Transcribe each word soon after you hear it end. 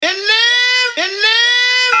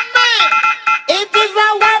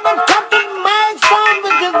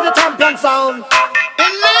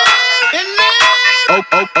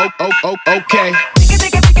Okay.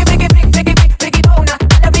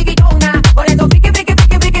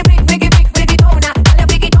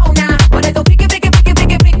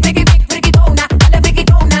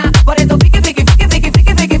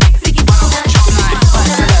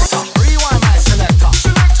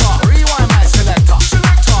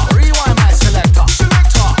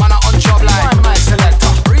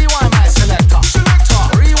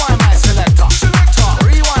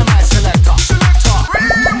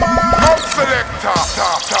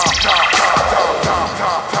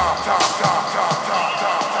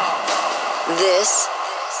 This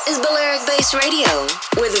is Balearic Bass Radio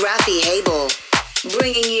with Raffi Habel,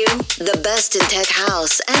 bringing you the best in tech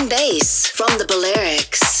house and bass from the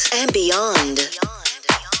Balearics and beyond.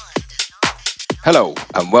 Hello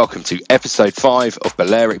and welcome to episode 5 of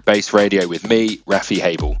Balearic Bass Radio with me, Raffi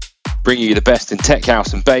Habel, bringing you the best in tech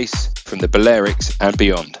house and bass from the Balearics and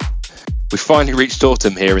beyond. We've finally reached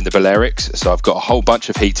autumn here in the Balearics, so I've got a whole bunch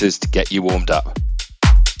of heaters to get you warmed up.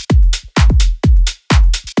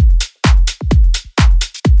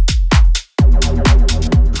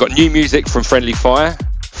 We've got new music from Friendly Fire,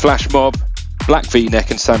 Flashmob, Black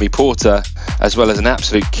V-Neck and Sammy Porter, as well as an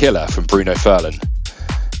absolute killer from Bruno Furlan.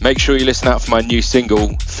 Make sure you listen out for my new single,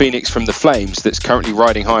 PHNX From The Flames, that's currently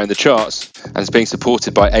riding high in the charts and is being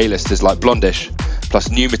supported by A-listers like Blondish, plus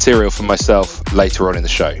new material from myself later on in the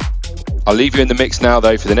show. I'll leave you in the mix now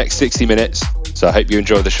though for the next 60 minutes, so I hope you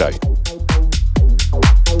enjoy the show.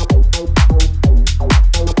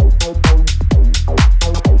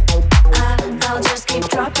 I'll just keep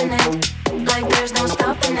dropping it, like there's no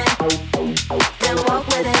stopping it, then walk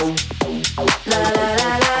with it, la la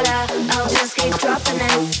la la la. I'll just keep dropping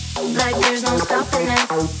it, like there's no stopping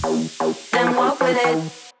it, then walk with it,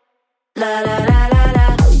 la la la la la.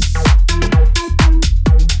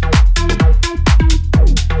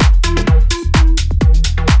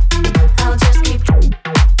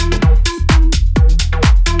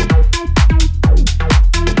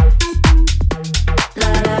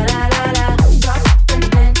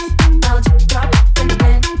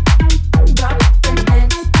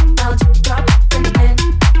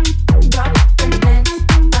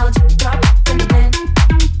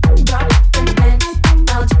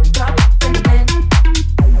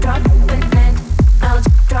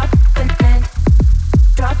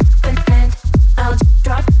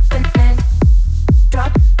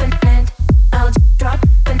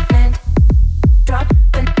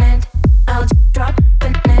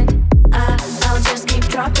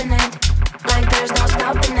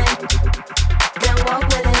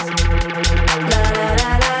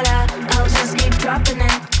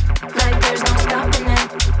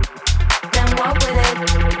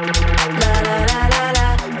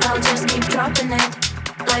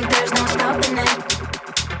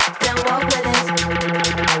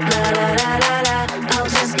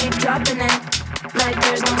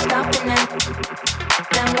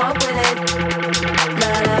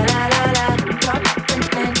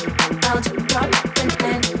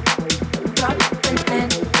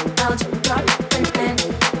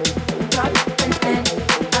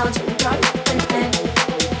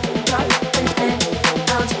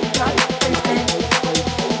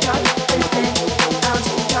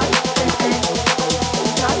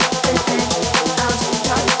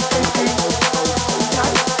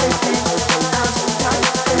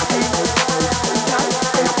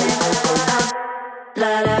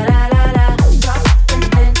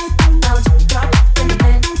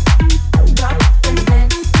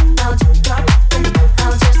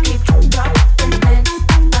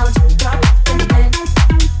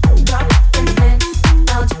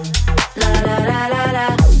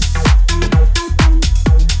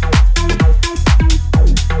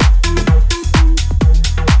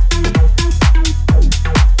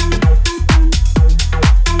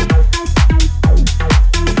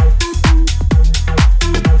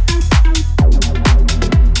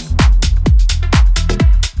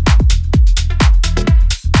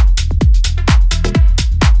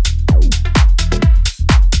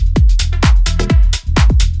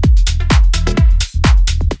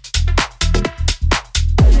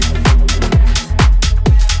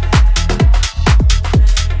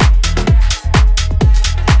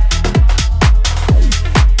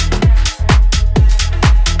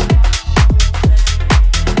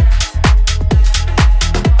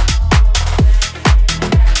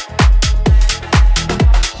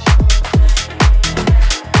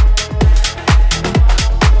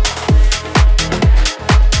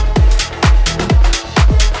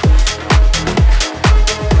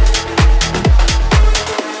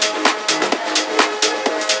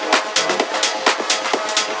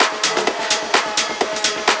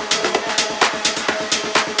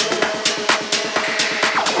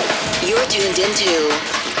 tuned into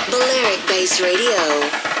Balearic Bass Radio.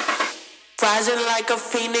 Rising like a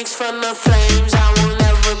phoenix from the flames, I will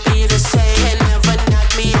never be the same. Can never knock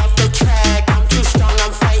me off the track. I'm too strong,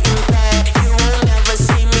 I'm fighting back. You will never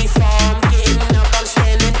see me fall. I'm getting up, I'm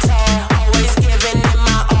standing tall. Always giving it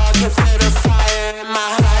my all, can feel the fire in my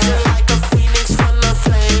heart. Rising like a phoenix from the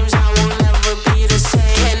flames, I will never be the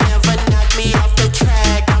same. Can never knock me off the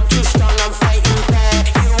track. I'm too strong, I'm fighting back.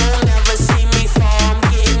 You will never see me fall. I'm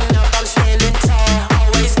getting up, I'm standing tall.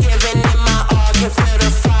 Always giving it my all, can feel the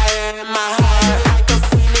fire in my heart. Like a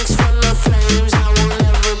phoenix from the flames, I will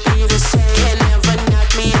never be the same. Can never knock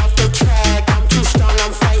me off the track. I'm too strong,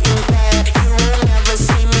 I'm fighting back. You will never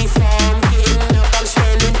see me fall. I'm getting up, I'm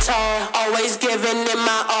standing tall. Always giving it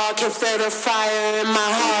my all, can feel the fire in my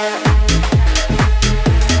heart.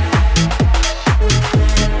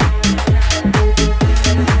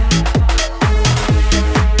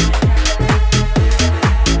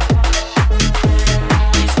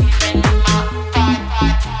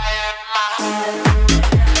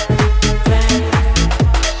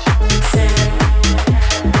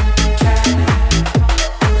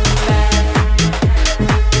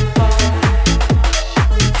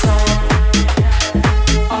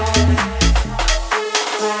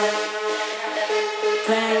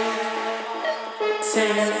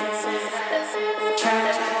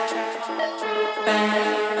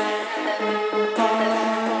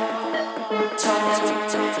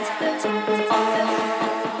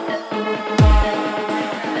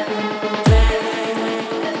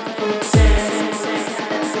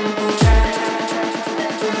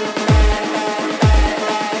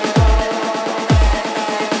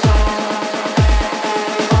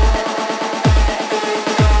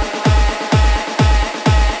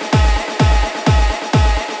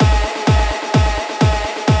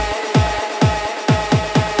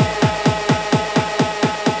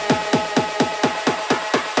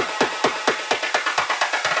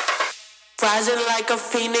 Rising like a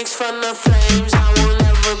phoenix from the flames, I will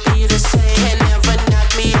never be the same. Can never knock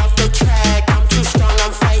me off the track. I'm too strong,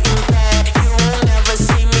 I'm fighting back. You will never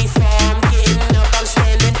see me fall. I'm getting up, I'm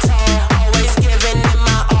standing tall. Always giving it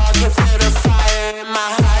my all, can feel the fire in my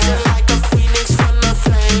heart. Rising like a phoenix from the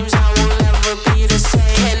flames, I will never be the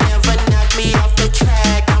same. Can never knock me off the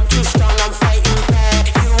track. I'm too strong, I'm fighting back.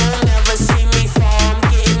 You will never see me fall. I'm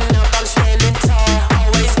getting up, I'm standing tall.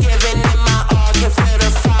 Always giving it my all, can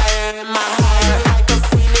feel the fire in my heart. Like a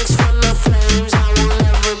phoenix from the flames, I will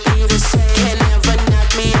never be the same. Can never knock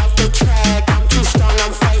me off the track. I'm too strong,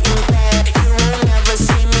 I'm fighting back. You will never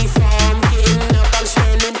see me fall. I'm getting up, I'm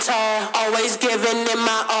standing tall. Always giving it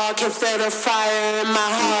my all, can feel the fire in my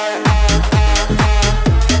heart.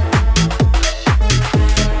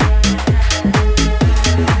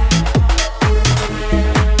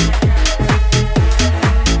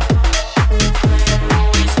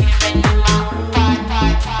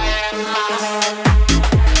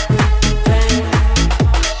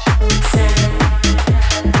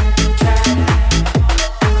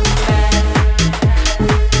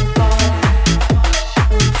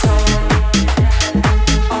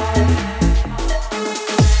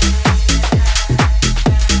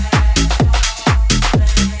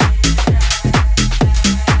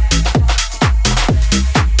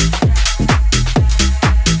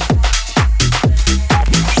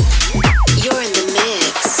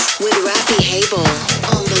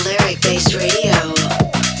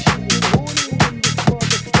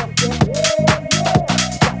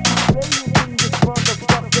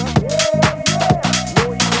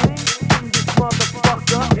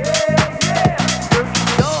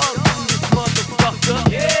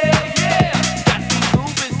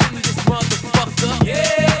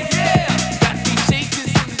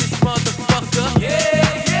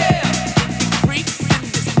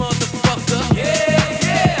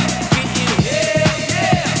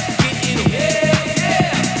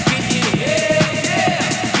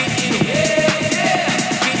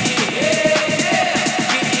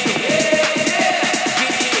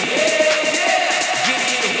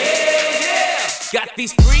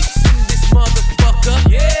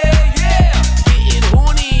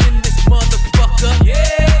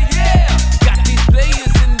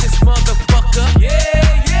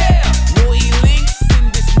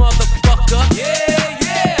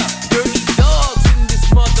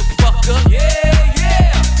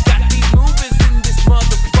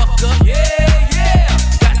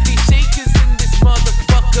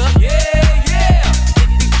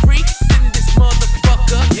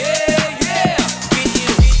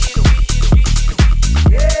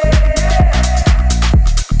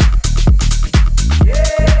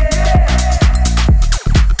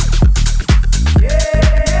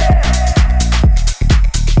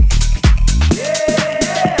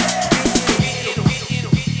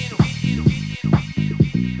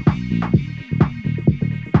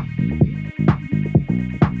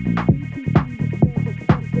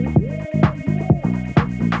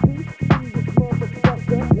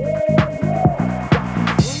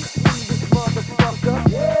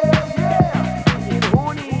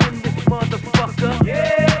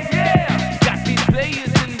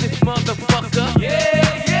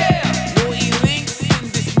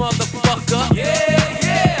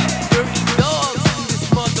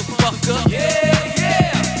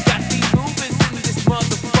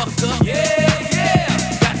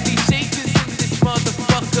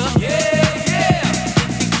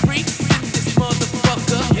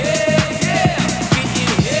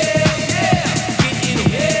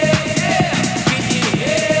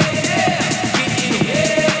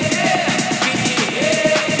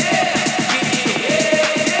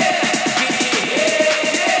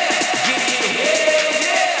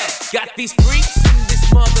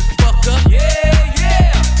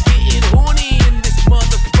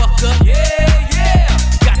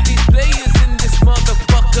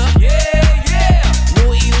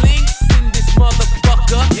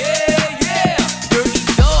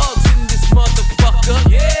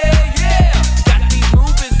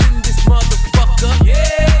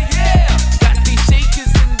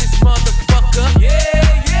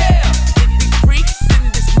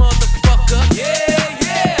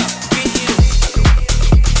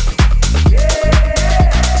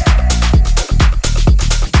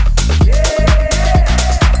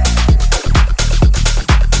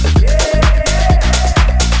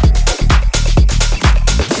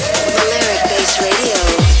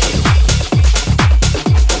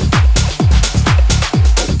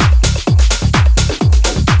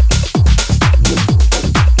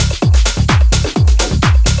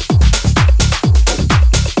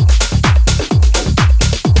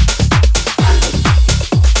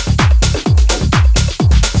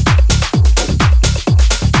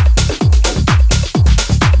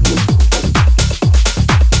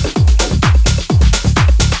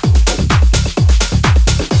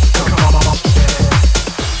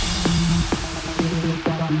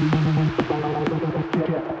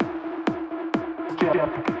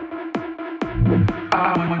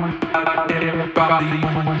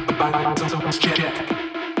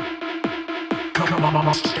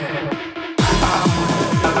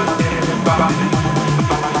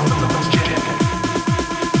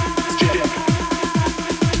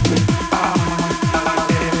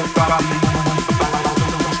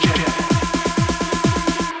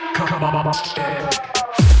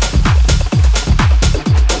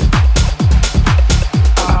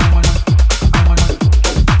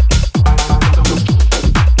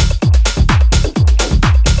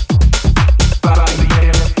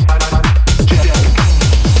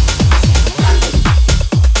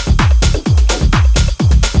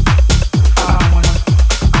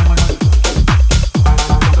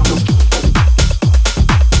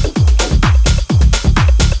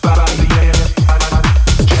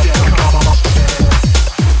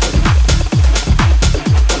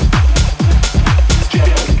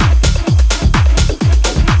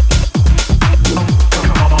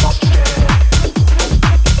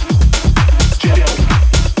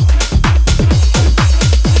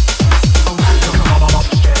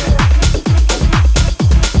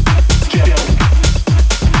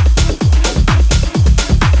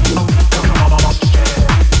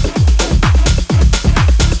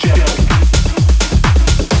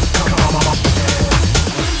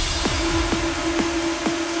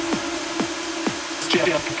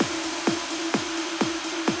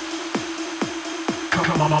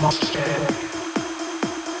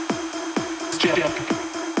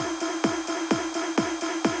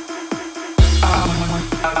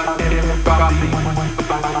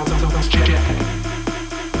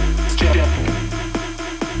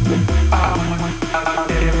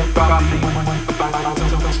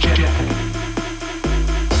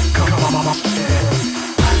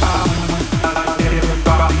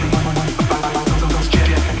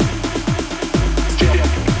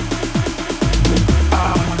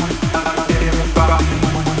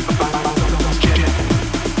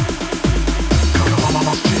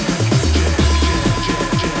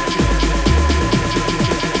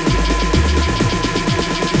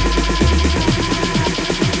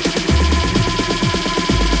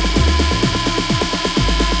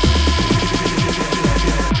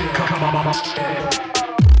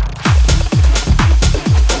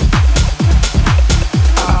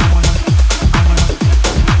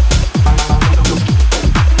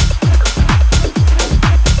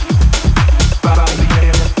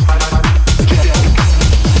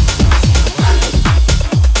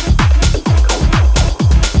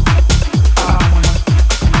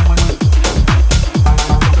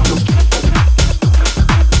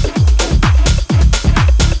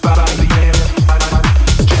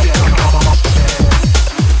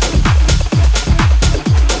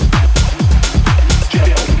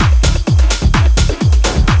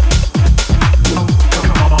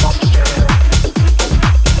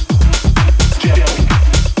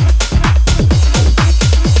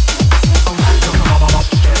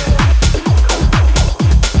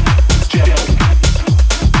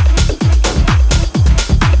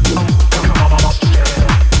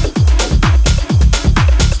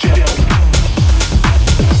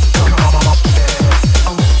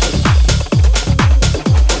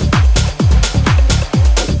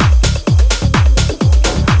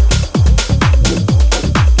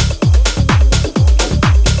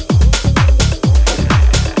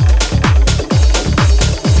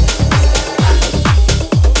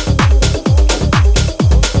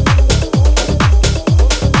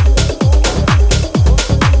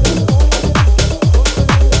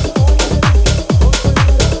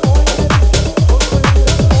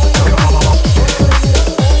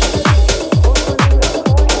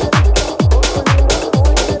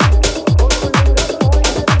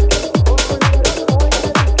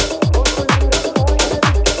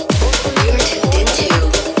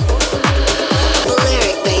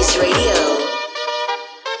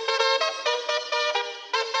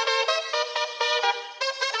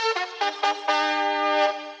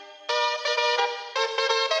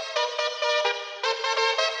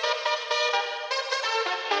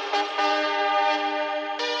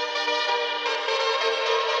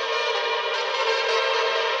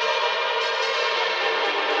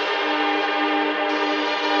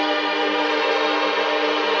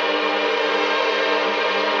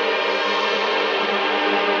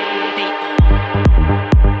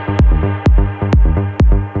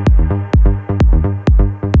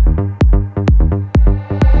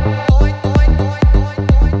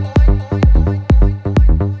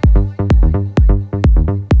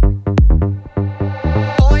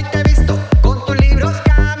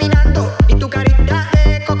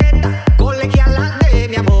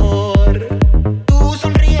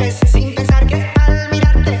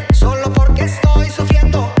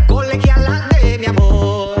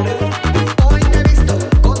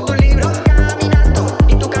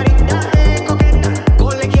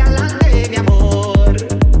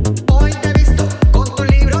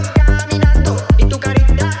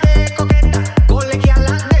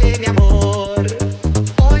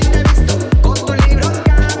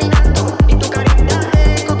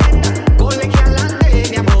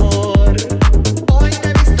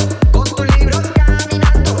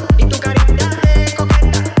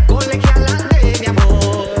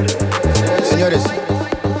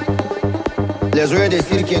 Les voy a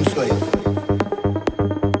decir quién soy.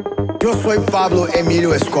 Yo soy Pablo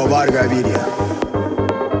Emilio Escobar Gaviria.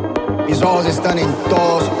 Mis ojos están en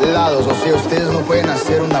todos lados, o sea, ustedes no pueden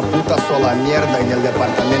hacer una puta sola mierda en el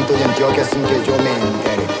departamento de Antioquia sin que yo me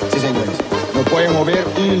entere. Sí, señores, no pueden mover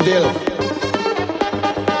un dedo.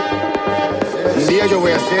 Un día yo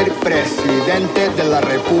voy a ser presidente de la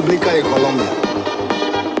República de Colombia.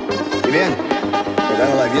 Y bien, me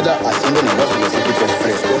gano la vida haciendo negocios, así que pues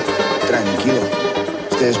fresco, tranquilo.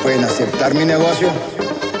 Ustedes pueden aceptar mi negocio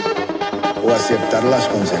o aceptar las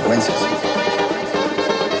consecuencias.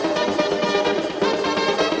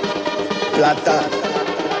 Plata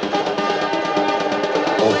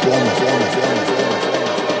o plomo.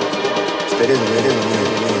 Ustedes no.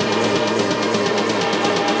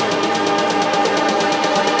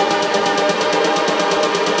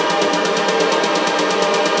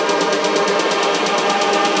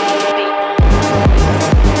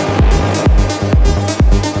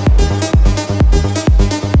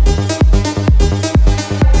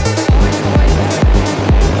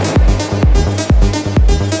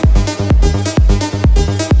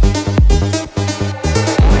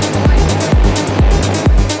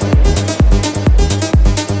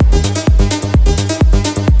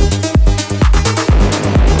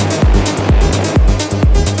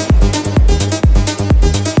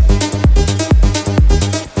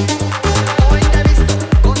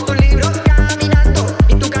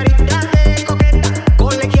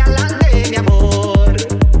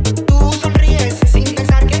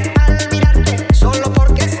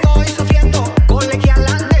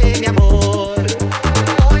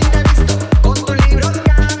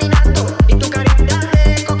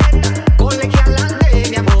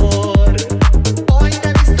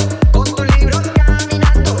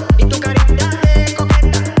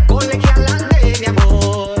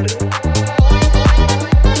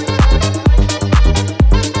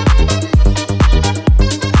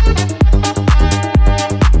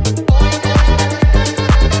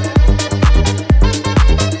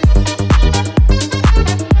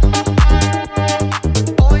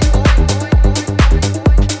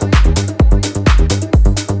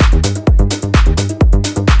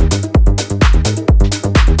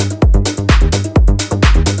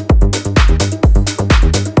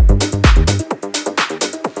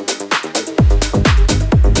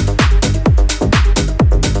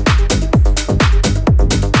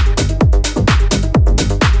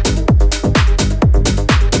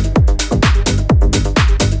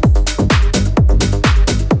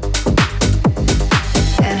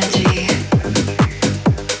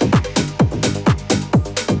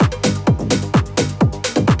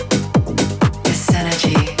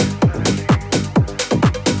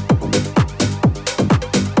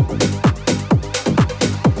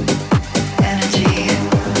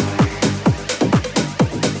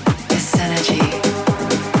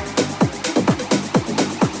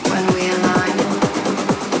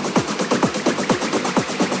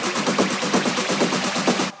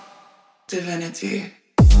 Divinity.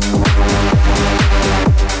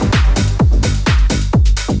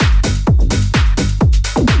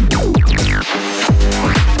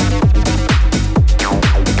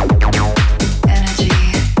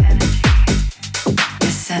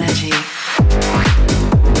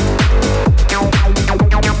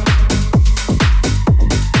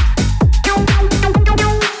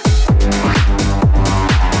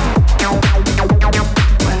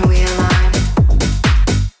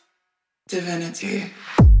 Divinity.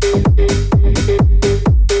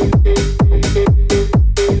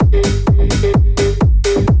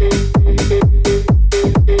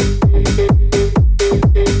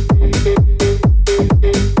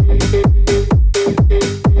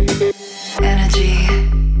 Energy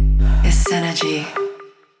is synergy.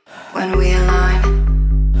 When we align,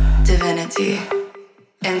 divinity,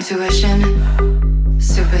 intuition,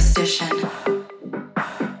 superstition.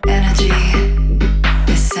 Energy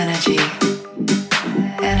is synergy.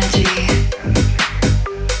 Energy.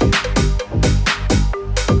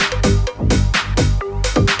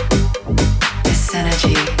 Is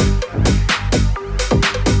synergy.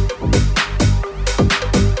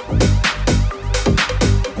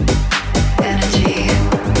 Energy.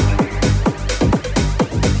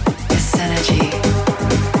 Is synergy.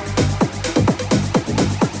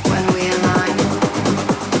 When we align.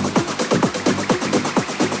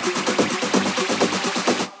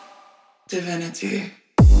 Divinity.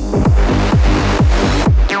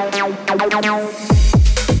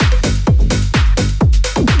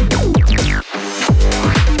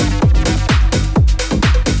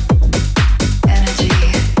 Energy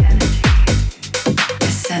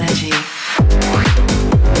is synergy.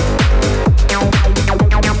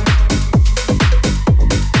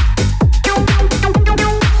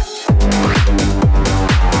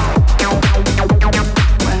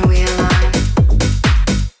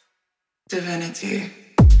 energy.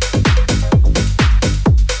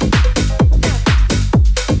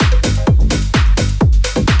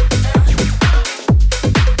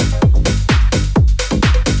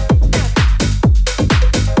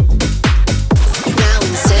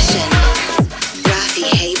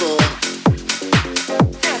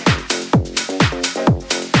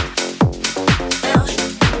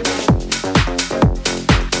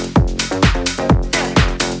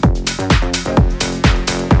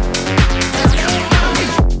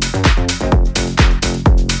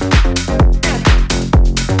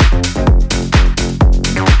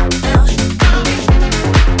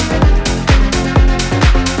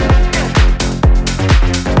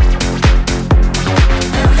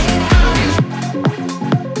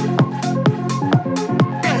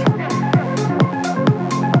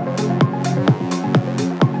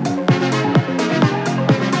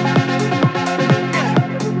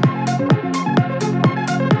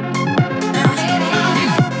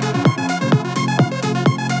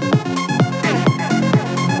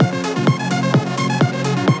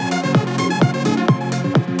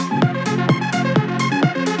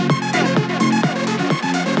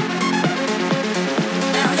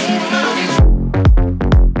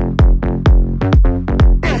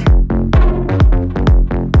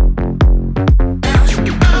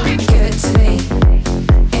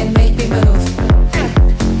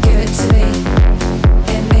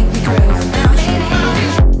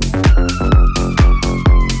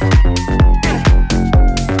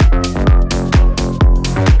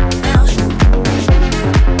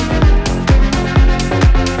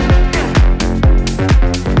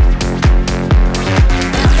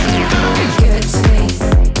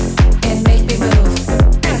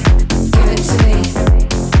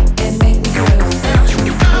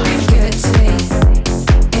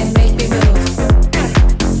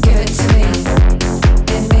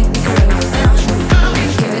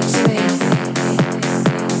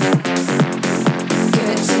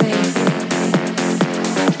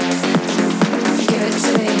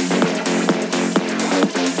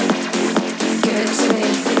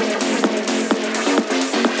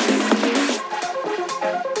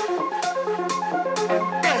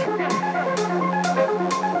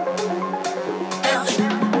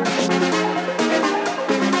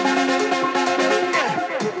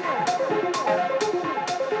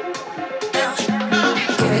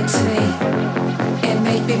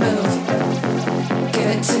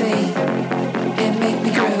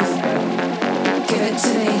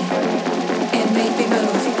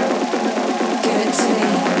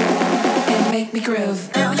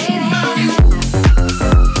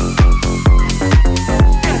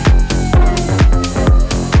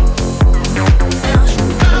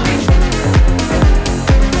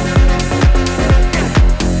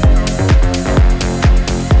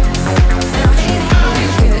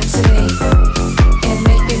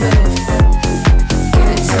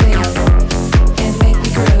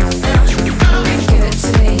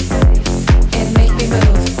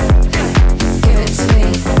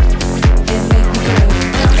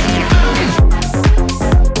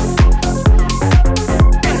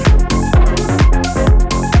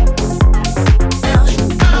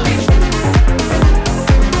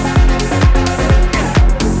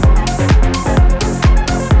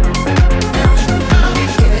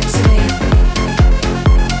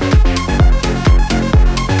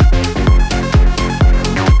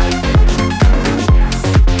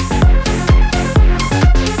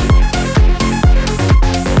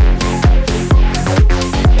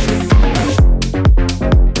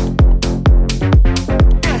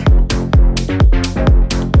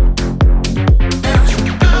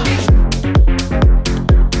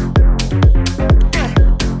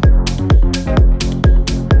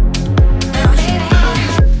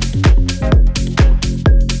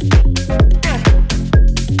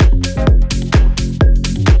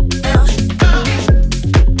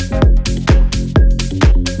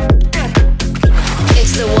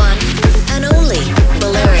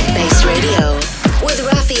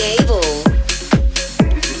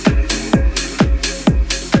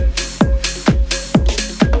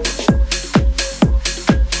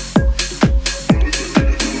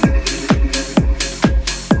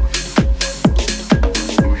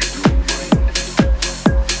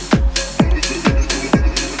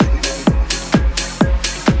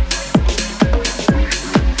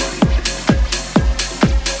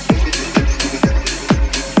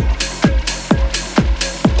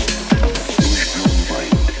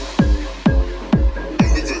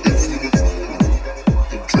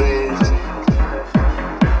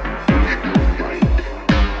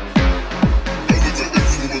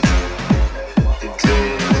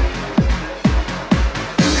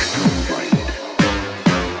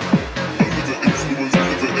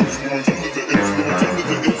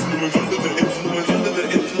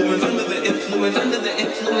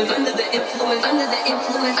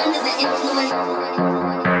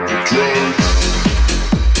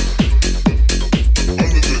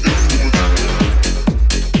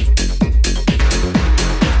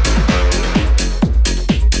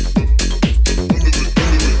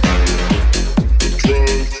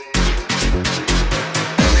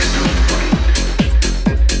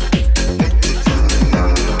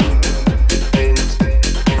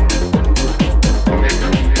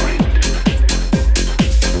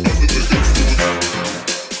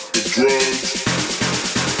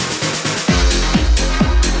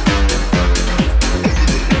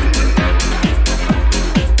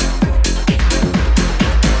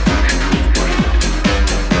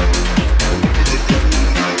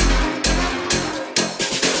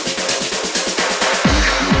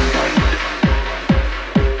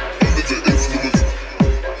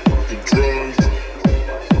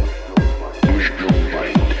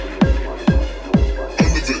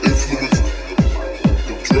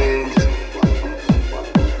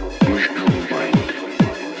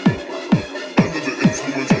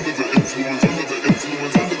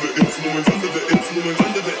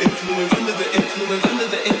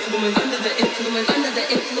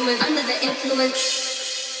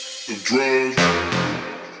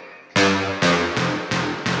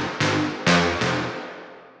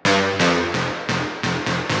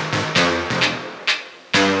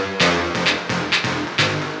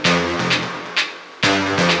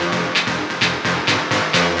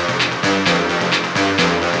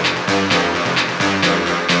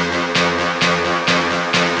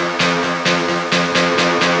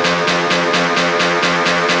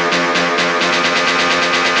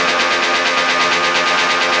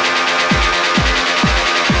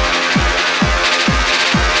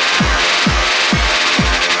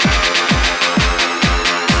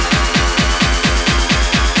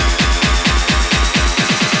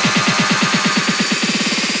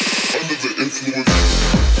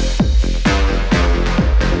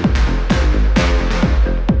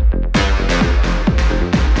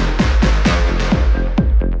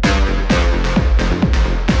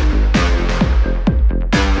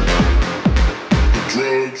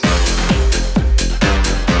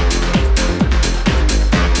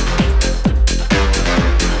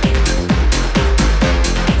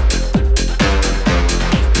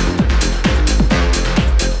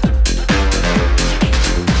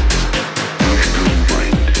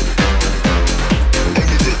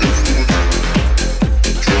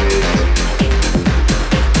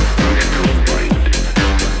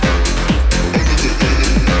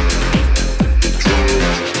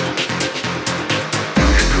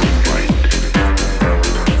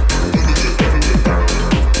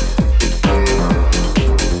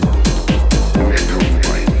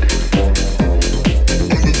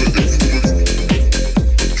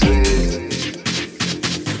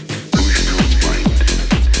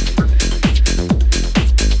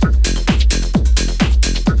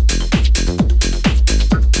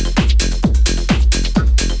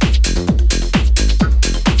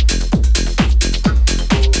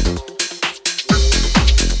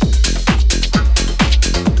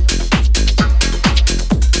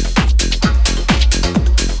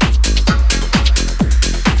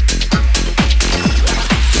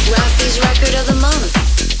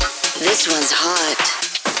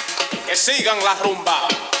 sigan la rumba,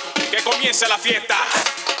 que comience la fiesta,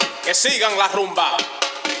 que sigan la rumba,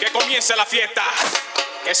 que comience la fiesta,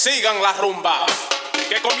 que sigan la rumba,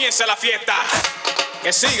 que comience la fiesta,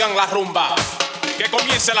 que sigan la rumba, que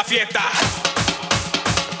comience la fiesta.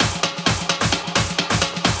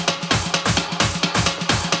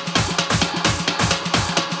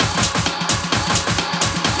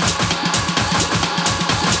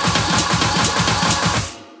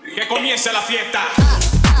 Que comience la fiesta.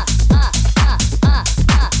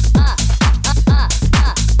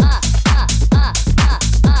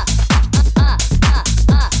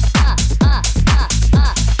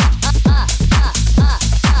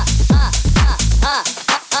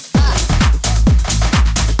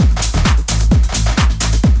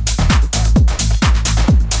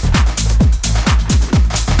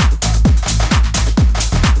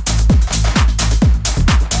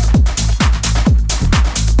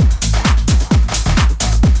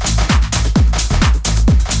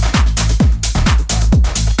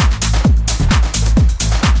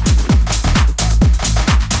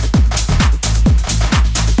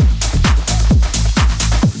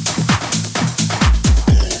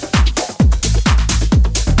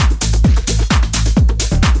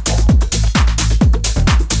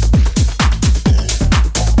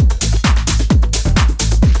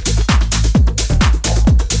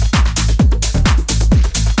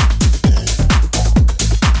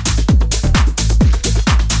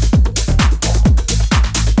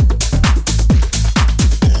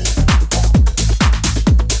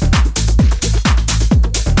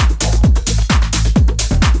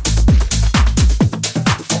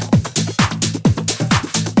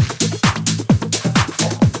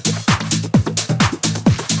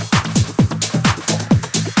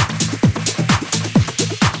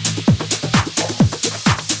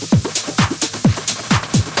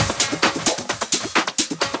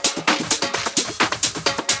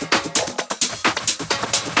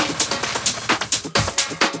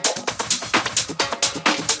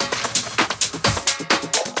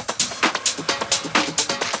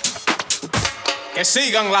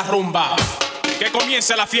 sigan la rumba, que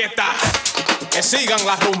comience la fiesta, que sigan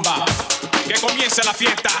la rumba, que comience la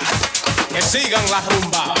fiesta, que sigan la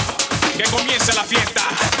rumba, que comience la fiesta,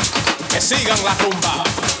 que sigan la rumba,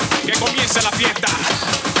 que comience la fiesta.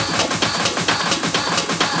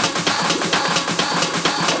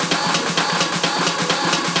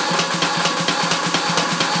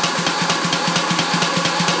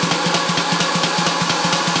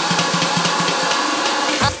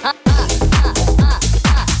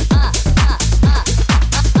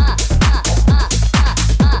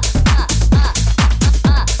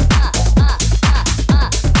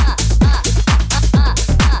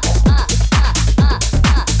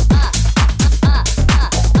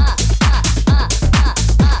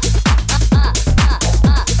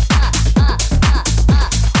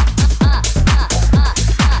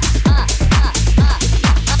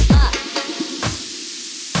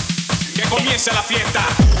 La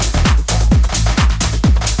fiesta.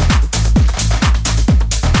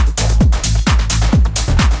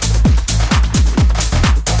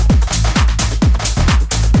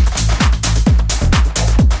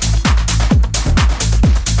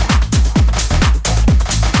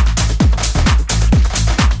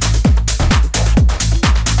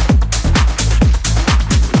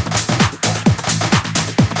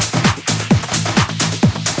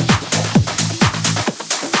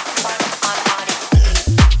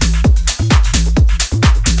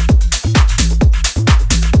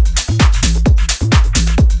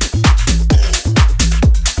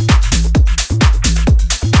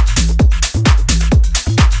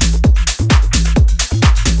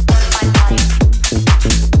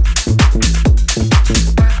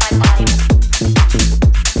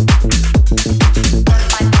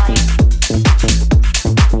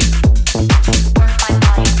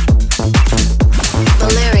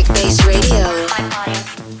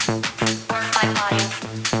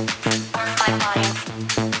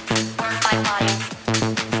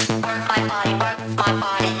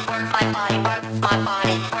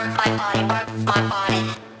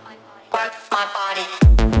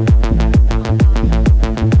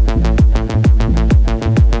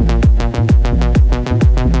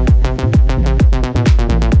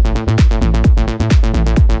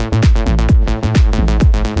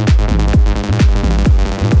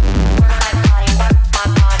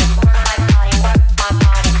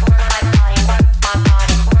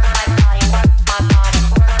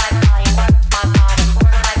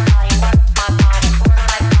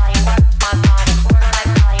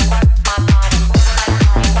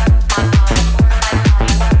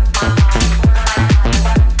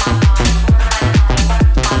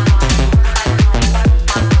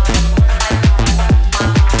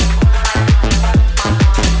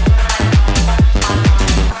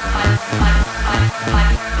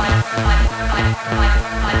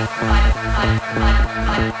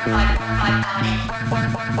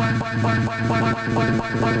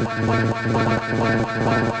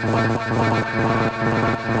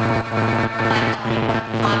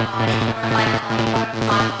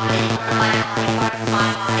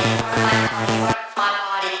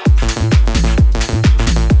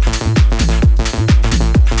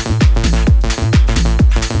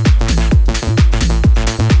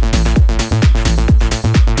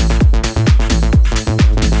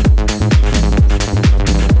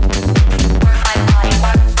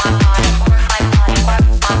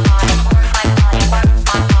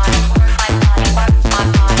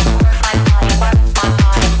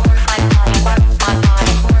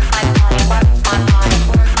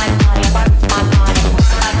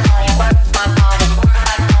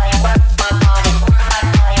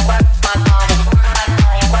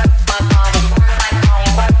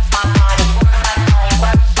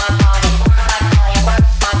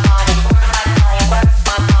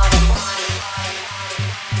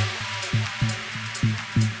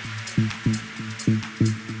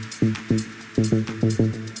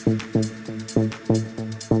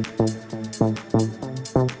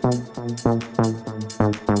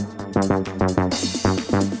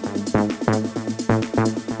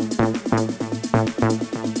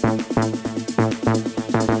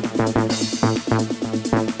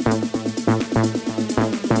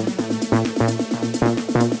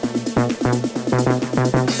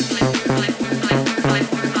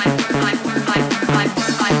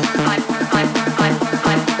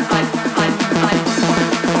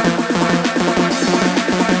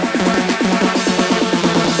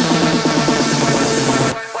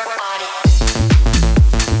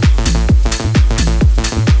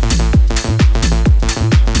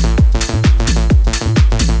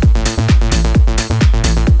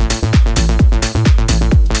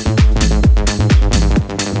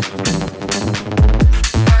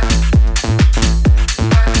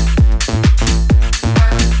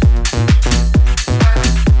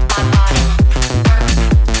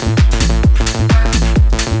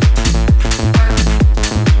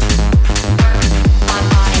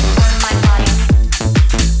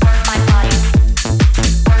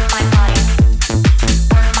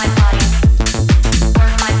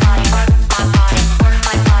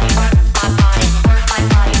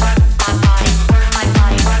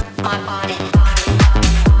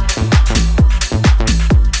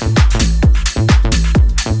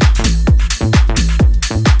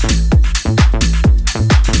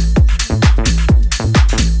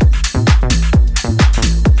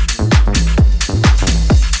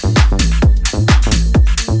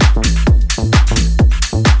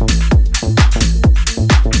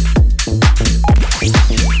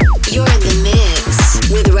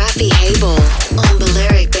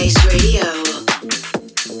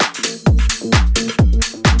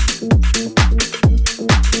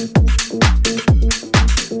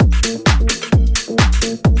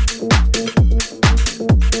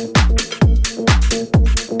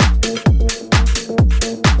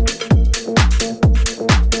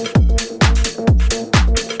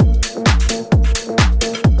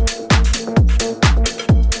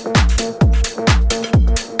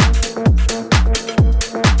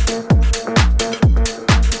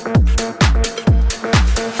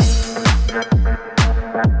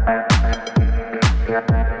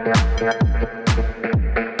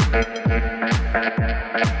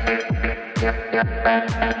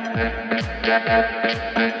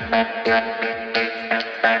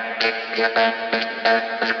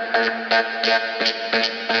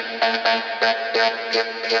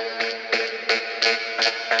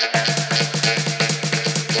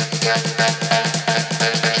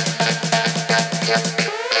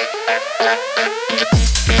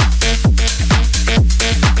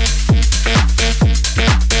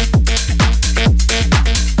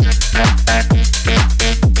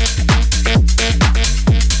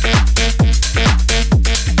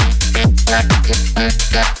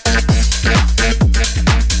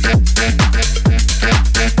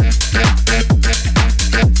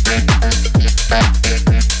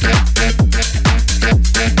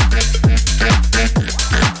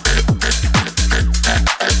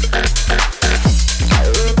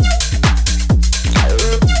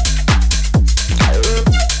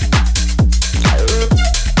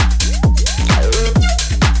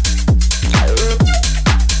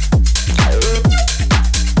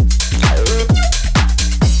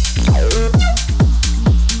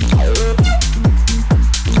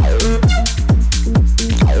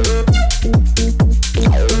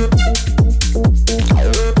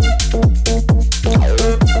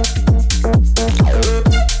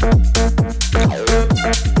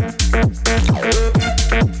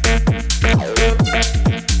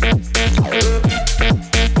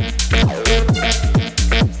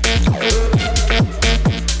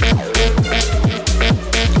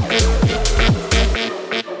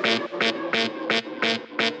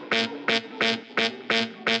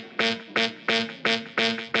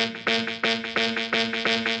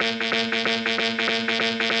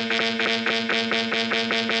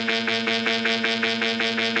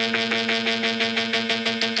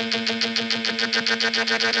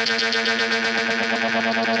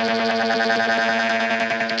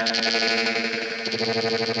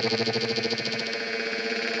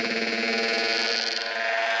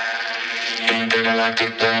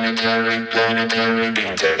 Intergalactic, planetary, planetary,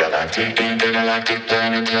 intergalactic, intergalactic,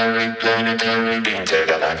 planetary, planetary,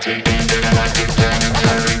 intergalactic, intergalactic,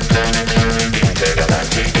 planetary, planetary,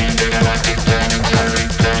 intergalactic, intergalactic, planetary,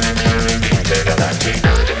 planetary, intergalactic,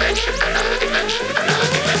 another dimension, another dimension, another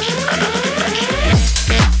dimension, another dimension.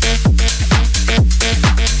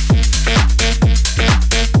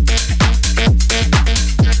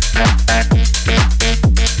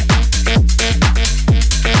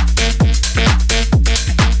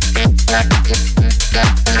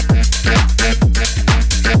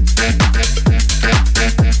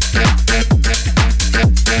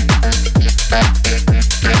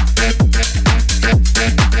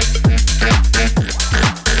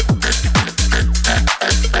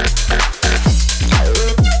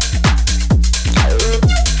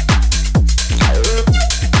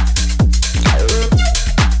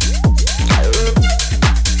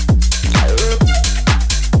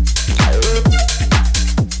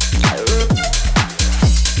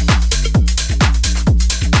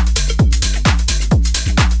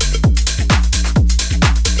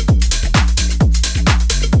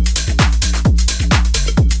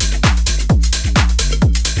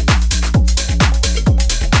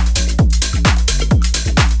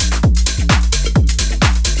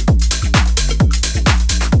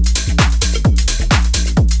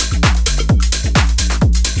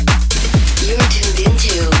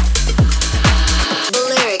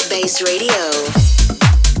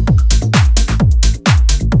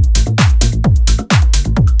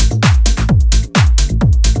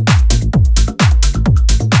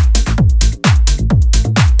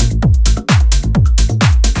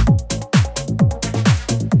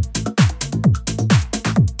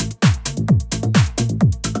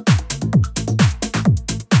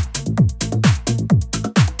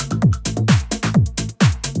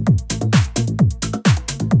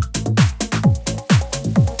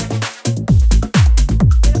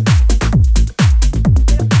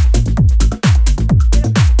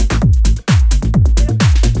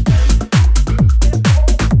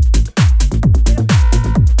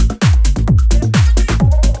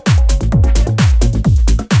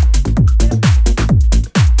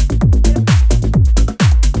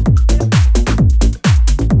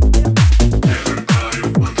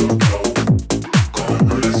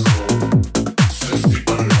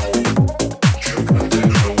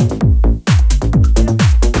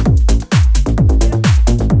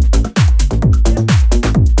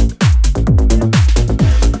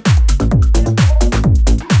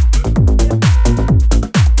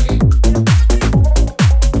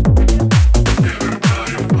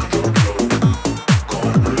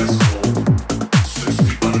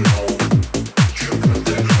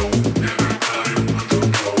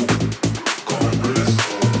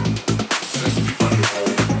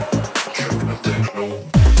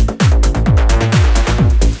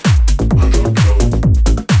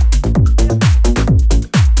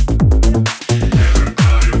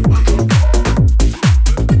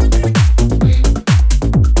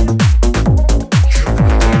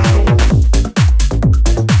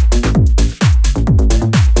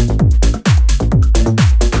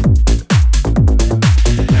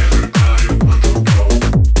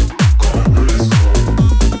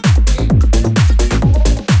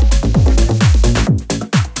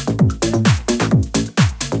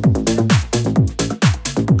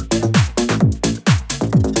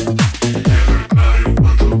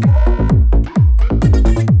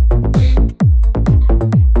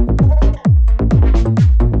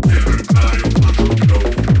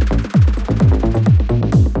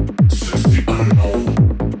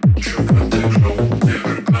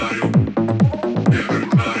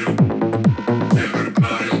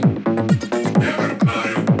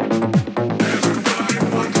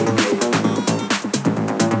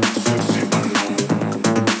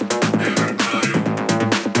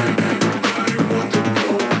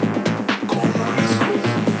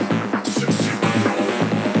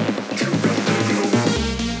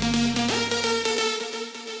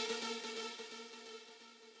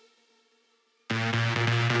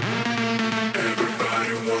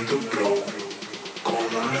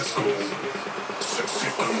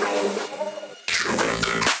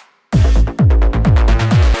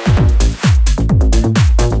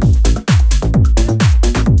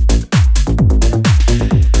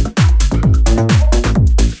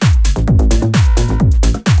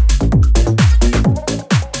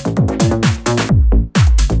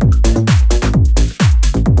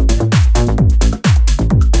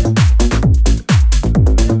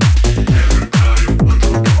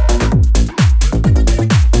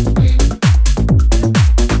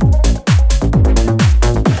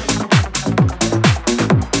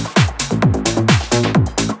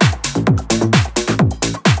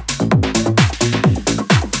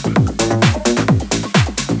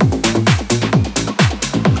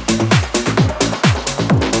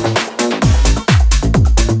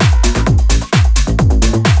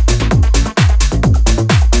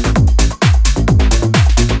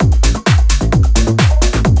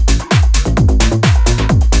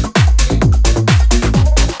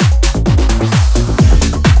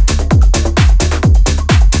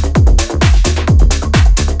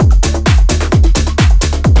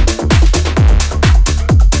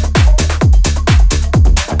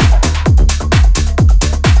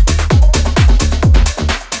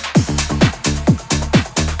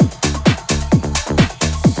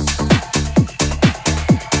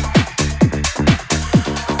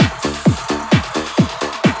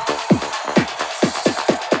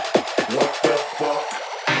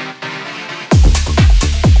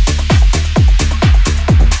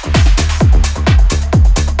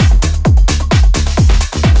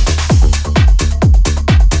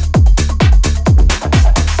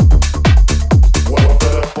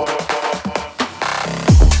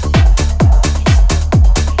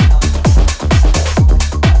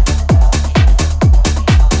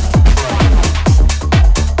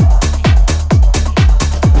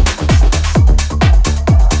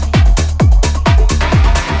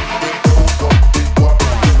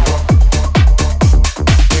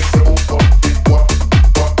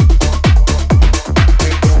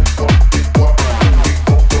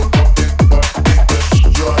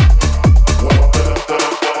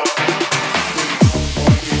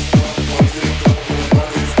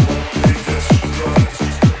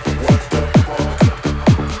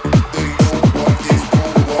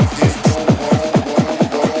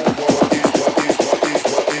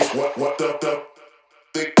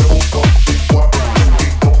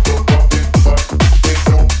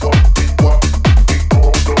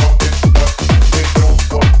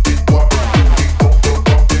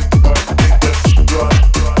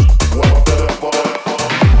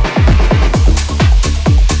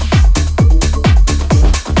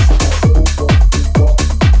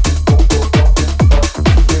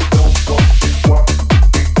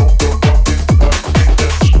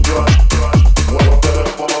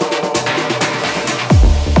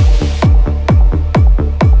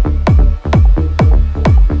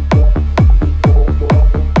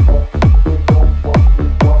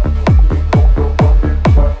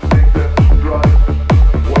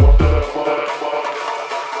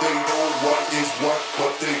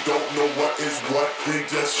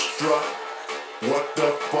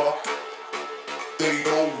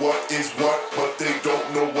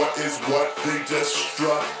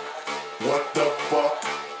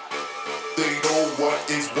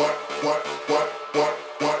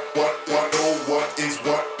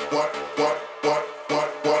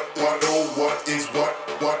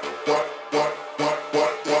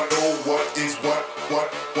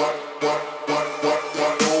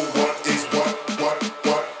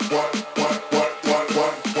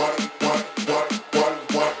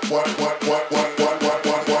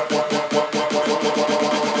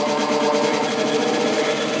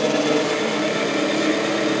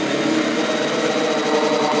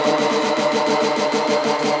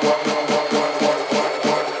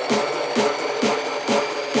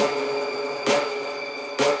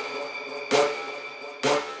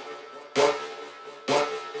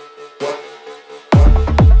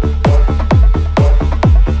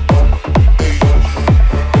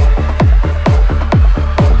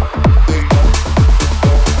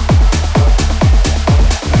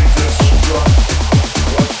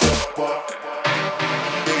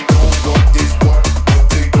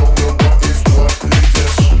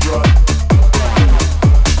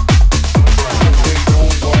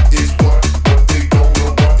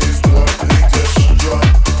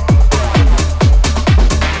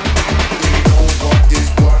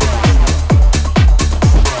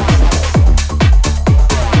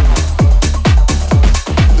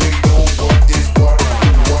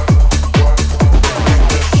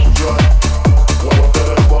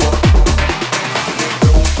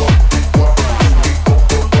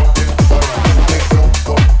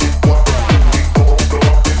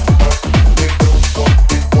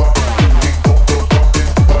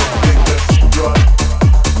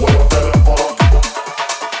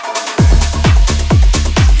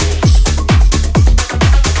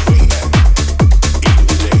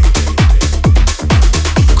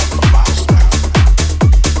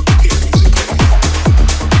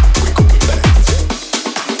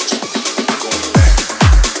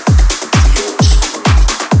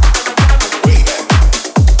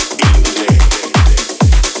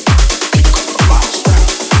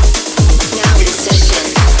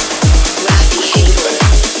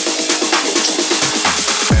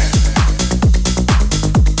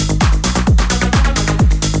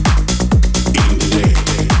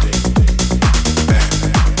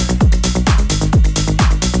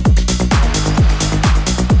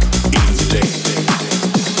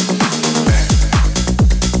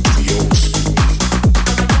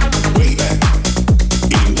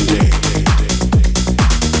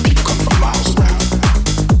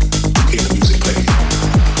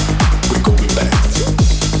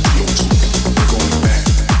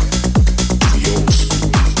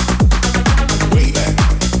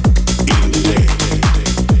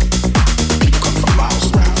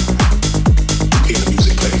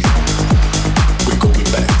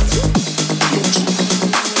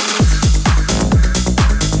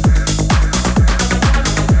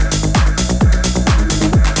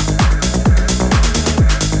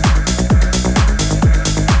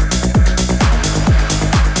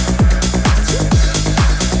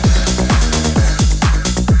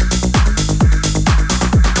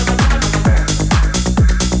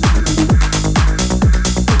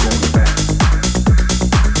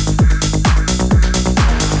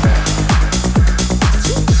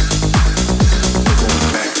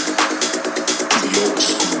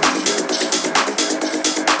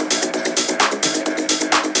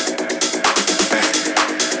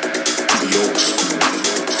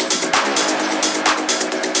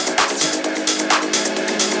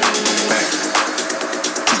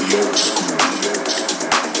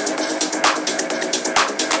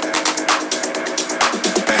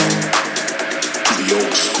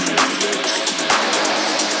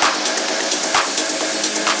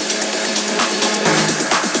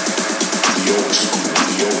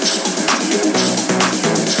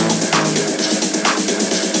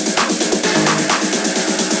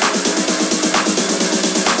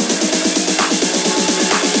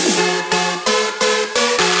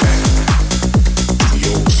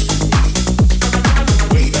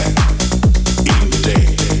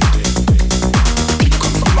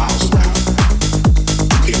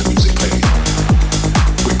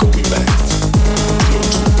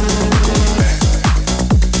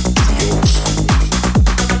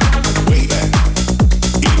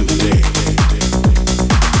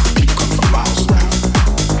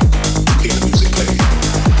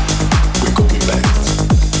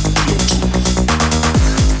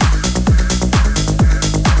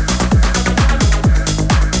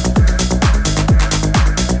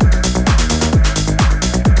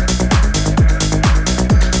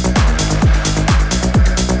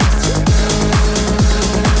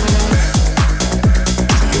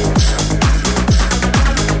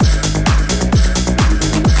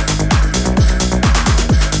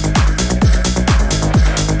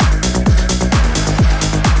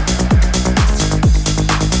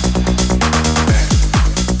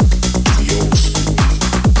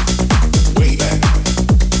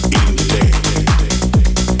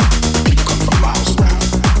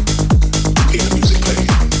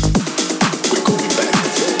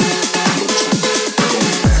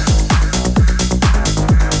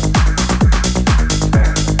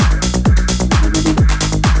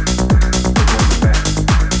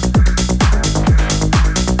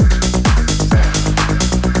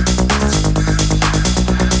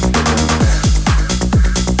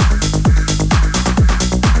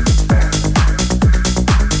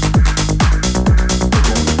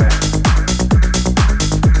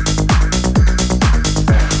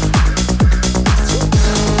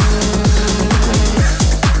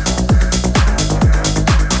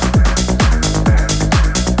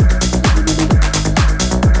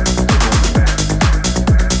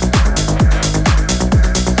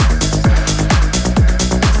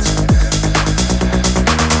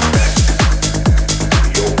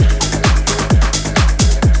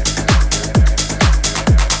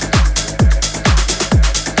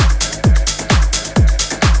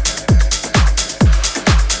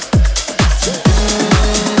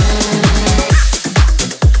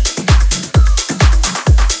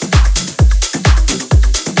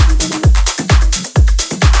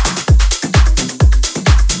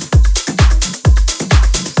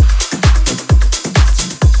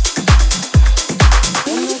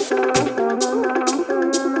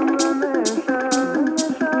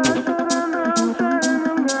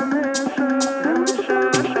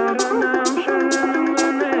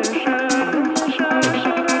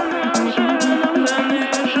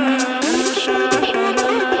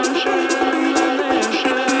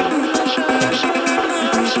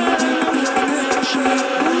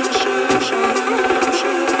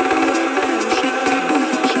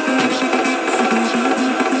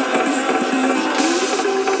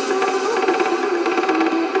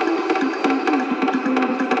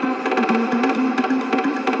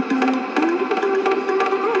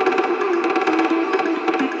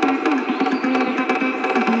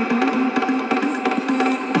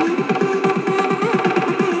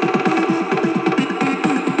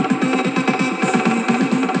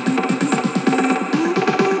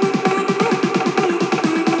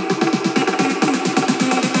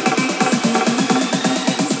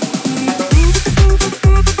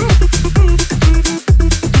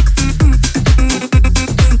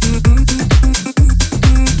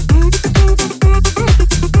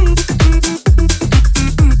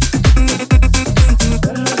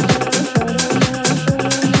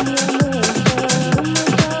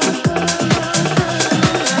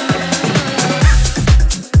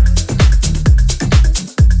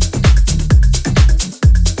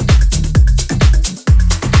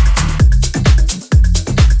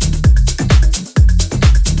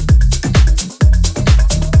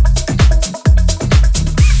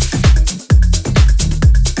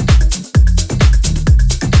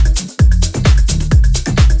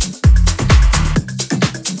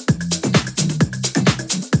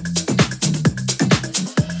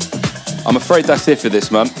 I'm afraid that's it for this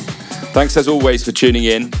month. Thanks as always for tuning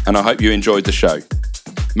in, and I hope you enjoyed the show.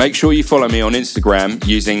 Make sure you follow me on Instagram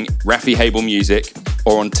using Raffi Habel Music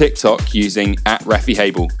or on TikTok using @Raffi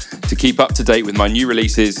Habel to keep up to date with my new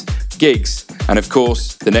releases, gigs, and of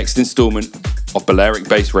course, the next instalment of Balearic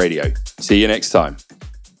Bass Radio. See you next time.